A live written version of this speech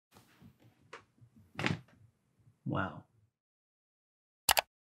Wow.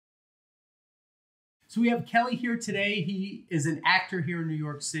 So we have Kelly here today. He is an actor here in New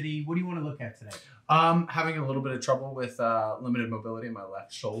York City. What do you want to look at today? Having a little bit of trouble with limited mobility in my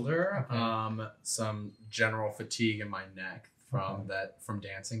left shoulder. Okay. Some general fatigue in my neck from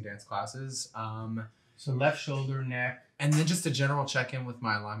dance classes. So left shoulder, neck. And then just a general check-in with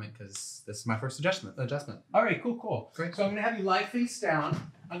my alignment because this is my first adjustment. All right, cool. Great. So I'm going to have you lie face down.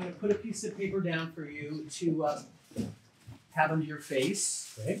 I'm going to put a piece of paper down for you to have under your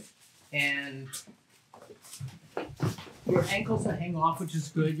face. Great. And your ankles will hang off, which is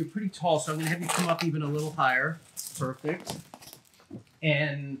good. You're pretty tall, so I'm going to have you come up even a little higher. Perfect.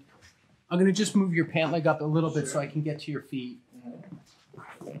 And I'm going to just move your pant leg up a little bit so I can get to your feet.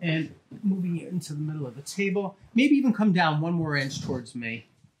 And moving you into the middle of the table. Maybe even come down 1 more inch towards me.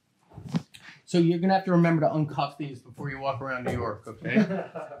 So you're going to have to remember to uncuff these before you walk around New York, okay?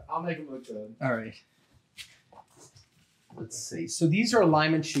 I'll make them look good. All right. Let's see. So these are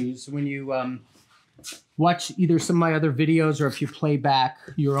alignment shoes. When you watch either some of my other videos or if you play back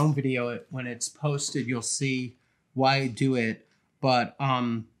your own video when it's posted, you'll see why I do it. But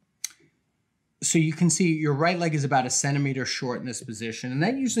so you can see your right leg is about 1 centimeter short in this position. And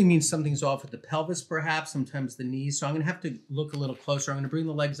that usually means something's off with the pelvis, perhaps, sometimes the knees. So I'm going to have to look a little closer. I'm going to bring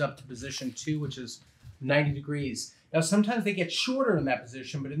the legs up to position 2, which is 90 degrees. Now, sometimes they get shorter in that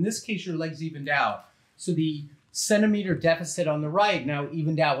position, but in this case, your legs evened out. So the centimeter deficit on the right now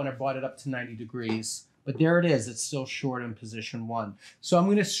evened out when I brought it up to 90 degrees. But there it is. It's still short in position 1. So I'm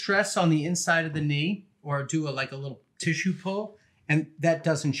going to stress on the inside of the knee or do like a little tissue pull. And that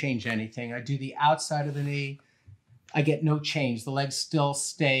doesn't change anything. I do the outside of the knee. I get no change. The legs still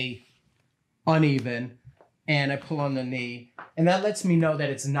stay uneven. And I pull on the knee. And that lets me know that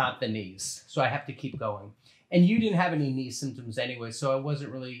it's not the knees. So I have to keep going. And you didn't have any knee symptoms anyway, so I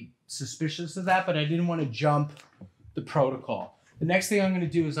wasn't really suspicious of that, but I didn't want to jump the protocol. The next thing I'm going to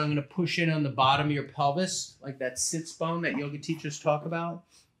do is I'm going to push in on the bottom of your pelvis, like that sits bone that yoga teachers talk about.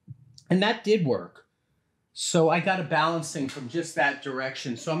 And that did work. So I got a balancing from just that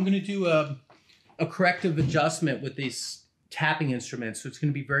direction. So I'm going to do a corrective adjustment with these tapping instruments. So it's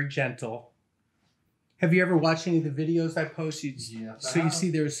going to be very gentle. Have you ever watched any of the videos I post? Yes. So you see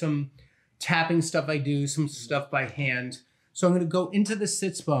there's some tapping stuff I do, some stuff by hand. So I'm going to go into the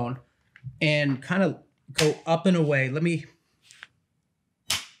sits bone and kind of go up and away.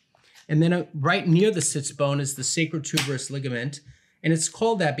 And then right near the sits bone is the sacrotuberous ligament. And it's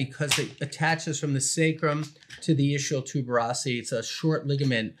called that because it attaches from the sacrum to the ischial tuberosity. It's a short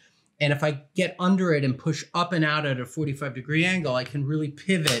ligament. And if I get under it and push up and out at a 45-degree angle, I can really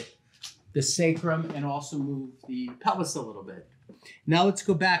pivot the sacrum and also move the pelvis a little bit. Now let's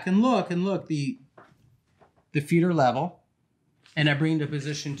go back and look. The feet are level. And I bring to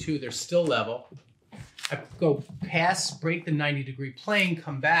position 2. They're still level. I go past, break the 90-degree plane,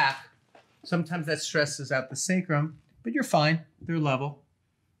 come back. Sometimes that stresses out the sacrum, but you're fine. They're level.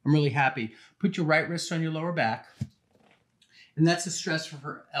 I'm really happy. Put your right wrist on your lower back. And that's a stressor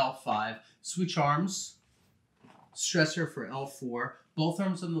for L5. Switch arms. Stressor for L4. Both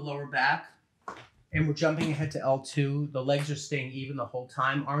arms on the lower back. And we're jumping ahead to L2. The legs are staying even the whole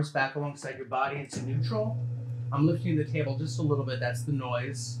time. Arms back alongside your body. It's neutral. I'm lifting the table just a little bit. That's the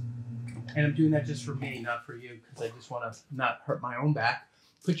noise. And I'm doing that just for me, not for you, because I just want to not hurt my own back.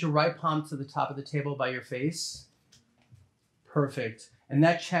 Put your right palm to the top of the table by your face. Perfect. And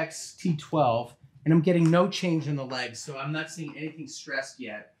that checks T12. And I'm getting no change in the legs, so I'm not seeing anything stressed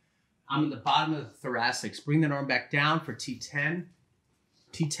yet. I'm in the bottom of the thoracics. Bring that arm back down for T10.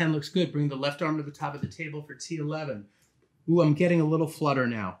 T10 looks good. Bring the left arm to the top of the table for T11. Ooh, I'm getting a little flutter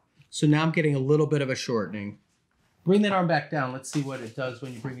now. So now I'm getting a little bit of a shortening. Bring that arm back down. Let's see what it does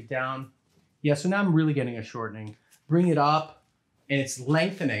when you bring it down. Yeah, so now I'm really getting a shortening. Bring it up, and it's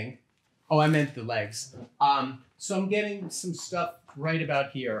lengthening. Oh, I meant the legs. So I'm getting some stuff right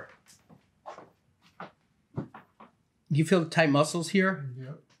about here. You feel the tight muscles here?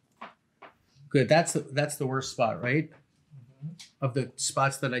 Yep. Good. That's the worst spot, right? Of the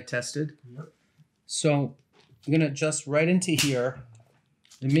spots that I tested. Yep. So I'm going to adjust right into here.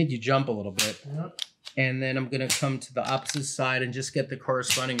 It made you jump a little bit. Yep. And then I'm going to come to the opposite side and just get the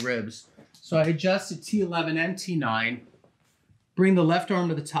corresponding ribs. So I adjusted T11 and T9. Bring the left arm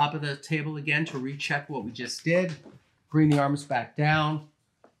to the top of the table again to recheck what we just did. Bring the arms back down.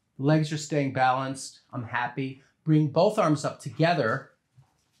 The legs are staying balanced. I'm happy. Bring both arms up together.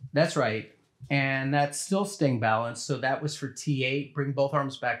 That's right. And that's still staying balanced. So that was for T8. Bring both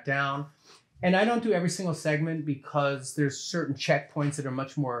arms back down. And I don't do every single segment because there's certain checkpoints that are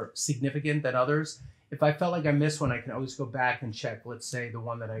much more significant than others. If I felt like I missed one, I can always go back and check, let's say, the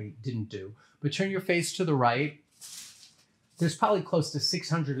one that I didn't do. But turn your face to the right. there's probably close to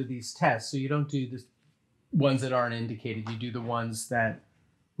 600 of these tests. So you don't do the ones that aren't indicated. You do the ones that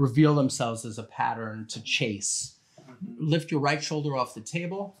reveal themselves as a pattern to chase. Lift your right shoulder off the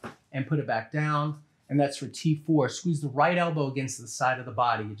table and put it back down. And that's for T4. Squeeze the right elbow against the side of the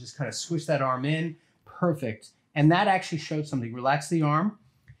body. You just kind of squish that arm in. Perfect. And that actually showed something. Relax the arm.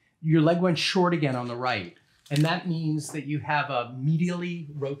 Your leg went short again on the right. And that means that you have a medially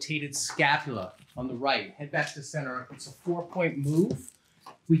rotated scapula on the right. Head back to center. It's a 4-point move.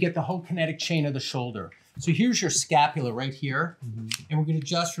 We get the whole kinetic chain of the shoulder. So here's your scapula right here. And we're going to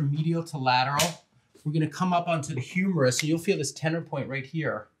adjust from medial to lateral. We're going to come up onto the humerus. So you'll feel this tender point right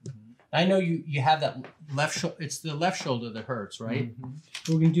here. I know you have that left shoulder. It's the left shoulder that hurts, right?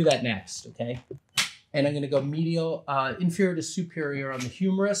 We're going to do that next, okay? And I'm going to go medial, inferior to superior on the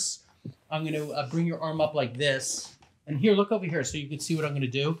humerus. I'm going to bring your arm up like this. And here, look over here so you can see what I'm going to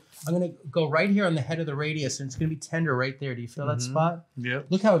do. I'm going to go right here on the head of the radius, and it's going to be tender right there. Do you feel that spot? Yeah.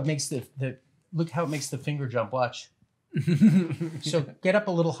 Look how it makes the finger jump. Watch. So get up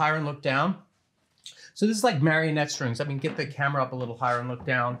a little higher and look down. So this is like marionette strings. I mean, get the camera up a little higher and look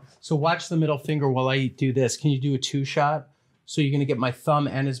down. So watch the middle finger while I do this. Can you do a 2-shot? So you're going to get my thumb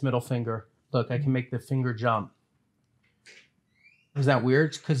and his middle finger. Look, I can make the finger jump. Is that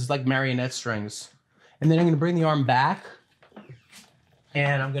weird? Because it's like marionette strings. And then I'm going to bring the arm back.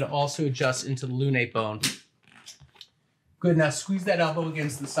 And I'm going to also adjust into the lunate bone. Good. Now squeeze that elbow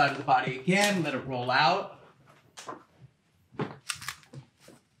against the side of the body again. Let it roll out.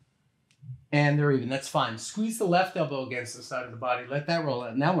 And they're even. That's fine. Squeeze the left elbow against the side of the body. Let that roll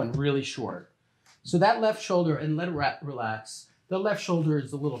out. And that one really short. So that left shoulder, and let it relax. The left shoulder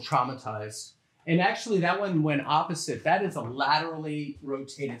is a little traumatized. And actually that one went opposite. That is a laterally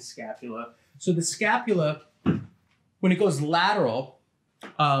rotated scapula. So the scapula, when it goes lateral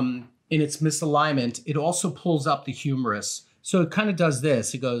in its misalignment, it also pulls up the humerus. So it kind of does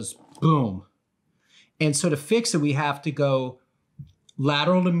this. It goes boom. And so to fix it, we have to go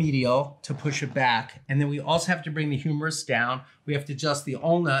lateral to medial to push it back. And then we also have to bring the humerus down. We have to adjust the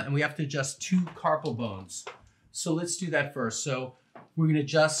ulna, and we have to adjust 2 carpal bones. So let's do that first. So we're going to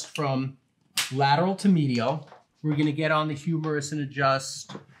adjust from lateral to medial. We're going to get on the humerus and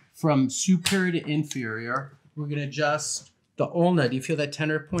adjust from superior to inferior. We're going to adjust the ulna. Do you feel that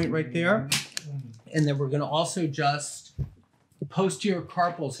tender point right there? And then we're going to also adjust the posterior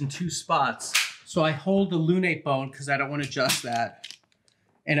carpals in 2 spots. So I hold the lunate bone because I don't want to adjust that.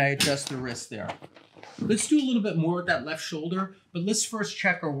 And I adjust the wrist there. Let's do a little bit more with that left shoulder, but let's first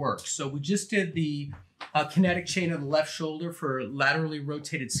check our work. So we just did the kinetic chain of the left shoulder for laterally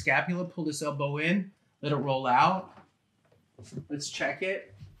rotated scapula. Pull this elbow in, let it roll out. Let's check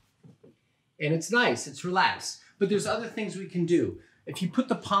it. And it's nice, it's relaxed. But there's other things we can do. If you put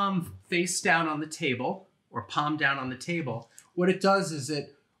the palm face down on the table, or palm down on the table, what it does is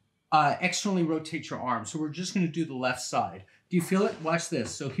it externally rotates your arm. So we're just gonna do the left side. Do you feel it? Watch this.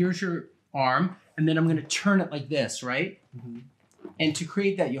 So here's your arm, and then I'm gonna turn it like this, right? And to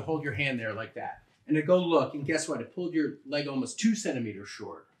create that, you hold your hand there like that. And I go look, and guess what? I pulled your leg almost 2 centimeters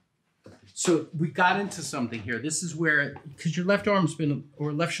short. So we got into something here. This is where, because your left arm's been,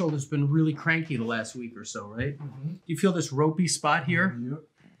 or left shoulder's been really cranky the last week or so, right? Do you feel this ropey spot here? Yep.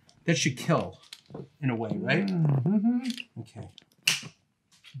 That should kill, in a way, right? Okay.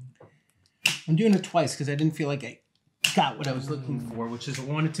 I'm doing it twice because I didn't feel like I got what I was looking for, which is I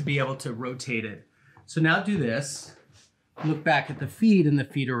wanted to be able to rotate it. So now do this. Look back at the feet, and the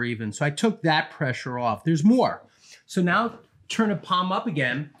feet are even. So I took that pressure off. There's more. So now turn a palm up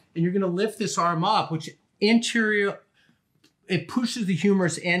again, and you're going to lift this arm up, which anterior, it pushes the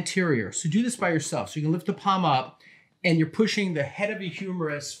humerus anterior. So do this by yourself. So you can lift the palm up, and you're pushing the head of your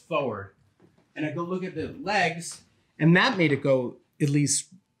humerus forward. And I go look at the legs, and that made it go at least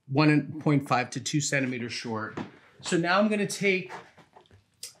 1.5 to 2 centimeters short. So now I'm going to take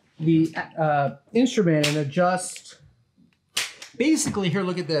the instrument and adjust. Basically, here,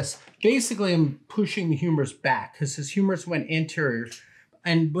 look at this. Basically, I'm pushing the humerus back because his humerus went anterior.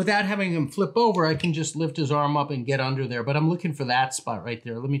 And without having him flip over, I can just lift his arm up and get under there. But I'm looking for that spot right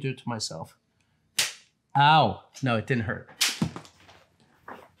there. Let me do it to myself. Ow. No, it didn't hurt.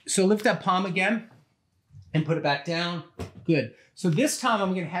 So lift that palm again and put it back down. Good. So this time,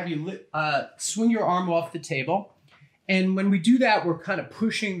 I'm going to have you swing your arm off the table. And when we do that, we're kind of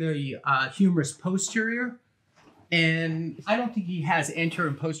pushing the humerus posterior. And I don't think he has anterior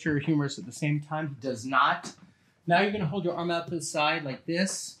and posterior humerus at the same time. He does not. Now you're going to hold your arm out to the side like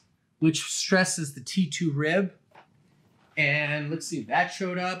this, which stresses the T2 rib. And let's see if that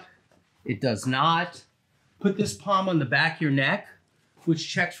showed up. It does not. Put this palm on the back of your neck, which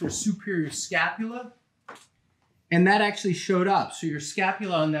checks for superior scapula. And that actually showed up. So your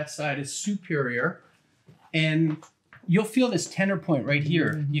scapula on that side is superior. And you'll feel this tender point right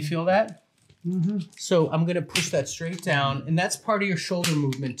here. You feel that? Mm-hmm. So I'm going to push that straight down. And that's part of your shoulder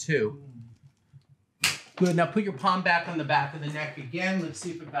movement too. Good. Now put your palm back on the back of the neck again. Let's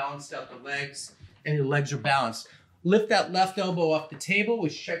see if it balanced out the legs. And your legs are balanced. Lift that left elbow off the table,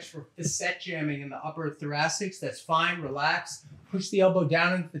 which checks for facet jamming in the upper thoracics. That's fine. Relax. Push the elbow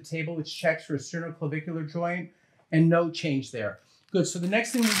down into the table, which checks for a sternoclavicular joint. And no change there. Good. So the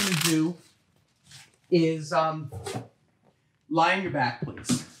next thing we're going to do is lie on your back,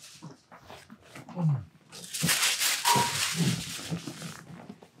 please.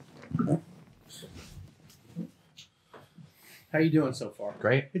 How are you doing so far?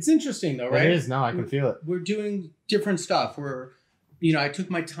 Great. It's interesting though, right? It is. No, I can feel it. We're doing different stuff. I took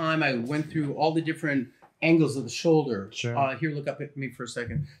my time. I went through all the different angles of the shoulder. Sure. Here, look up at me for a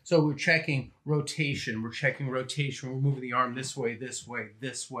second. So we're checking rotation. We're checking rotation. We're moving the arm this way, this way,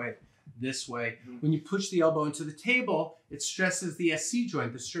 this way, this way. When you push the elbow into the table, it stresses the SC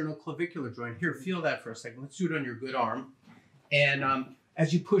joint, the sternoclavicular joint. Here, feel that for a second. Let's do it on your good arm. And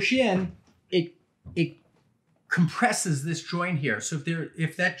as you push in, it compresses this joint here. So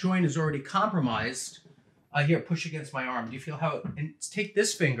if that joint is already compromised, here, push against my arm. Do you feel how? And take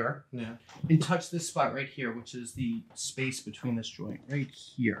this finger and touch this spot right here, which is the space between this joint right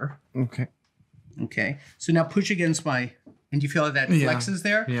here. Okay. Okay. So now push against my. And do you feel that flexes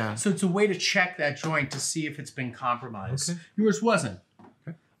there? Yeah. So it's a way to check that joint to see if it's been compromised. Okay. Yours wasn't.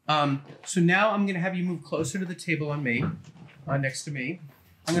 Okay. So now I'm going to have you move closer to the table on me, next to me.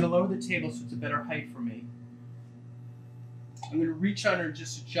 I'm going to lower the table so it's a better height for me. I'm going to reach under and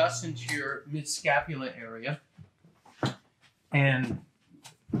just adjust into your mid-scapula area. And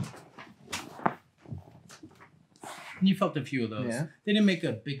you felt a few of those. Yeah. They didn't make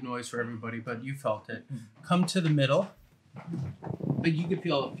a big noise for everybody, but you felt it. Come to the middle. But you could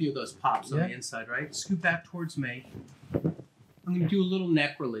feel a few of those pops on the inside, right? Scoot back towards me. I'm going to do a little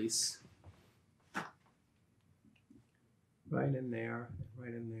neck release. Right in there,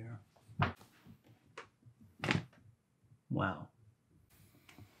 right in there. Wow.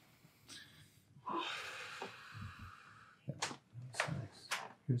 That's nice.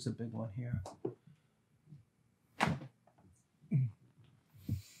 Here's a big one here.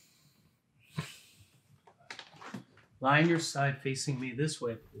 Lie on your side facing me this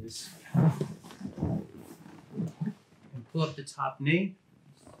way, please. And pull up the top knee.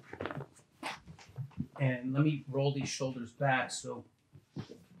 And let me roll these shoulders back. So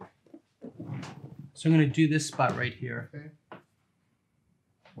I'm going to do this spot right here. Okay.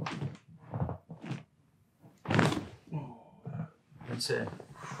 That's it.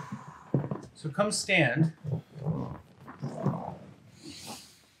 So come stand.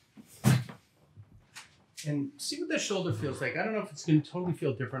 And see what the shoulder feels like. I don't know if it's going to totally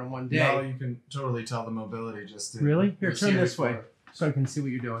feel different on one day. No, you can totally tell the mobility just in, Really? Here, turn this way so I can see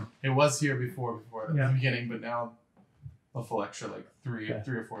what you're doing. It was here before at the beginning, but now a full extra like 3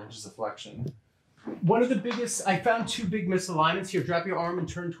 or 4 inches of flexion. One of the biggest, I found 2 big misalignments here. Drop your arm and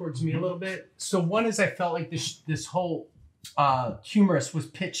turn towards me a little bit. So one is I felt like this whole humerus was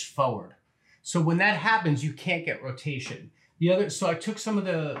pitched forward. So when that happens, you can't get rotation. The other, so I took some of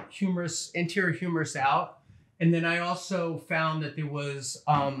the humerus, anterior humerus out, and then I also found that there was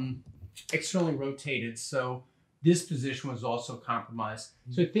externally rotated. So this position was also compromised.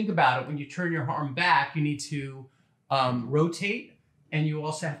 So think about it. When you turn your arm back, you need to rotate. And you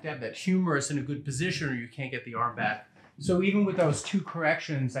also have to have that humerus in a good position or you can't get the arm back. So even with those 2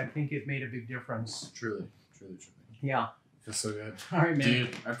 corrections, I think it made a big difference. Truly. Yeah. Feels so good. All right, man.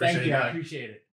 Dude, I appreciate it. Thank you. I appreciate it.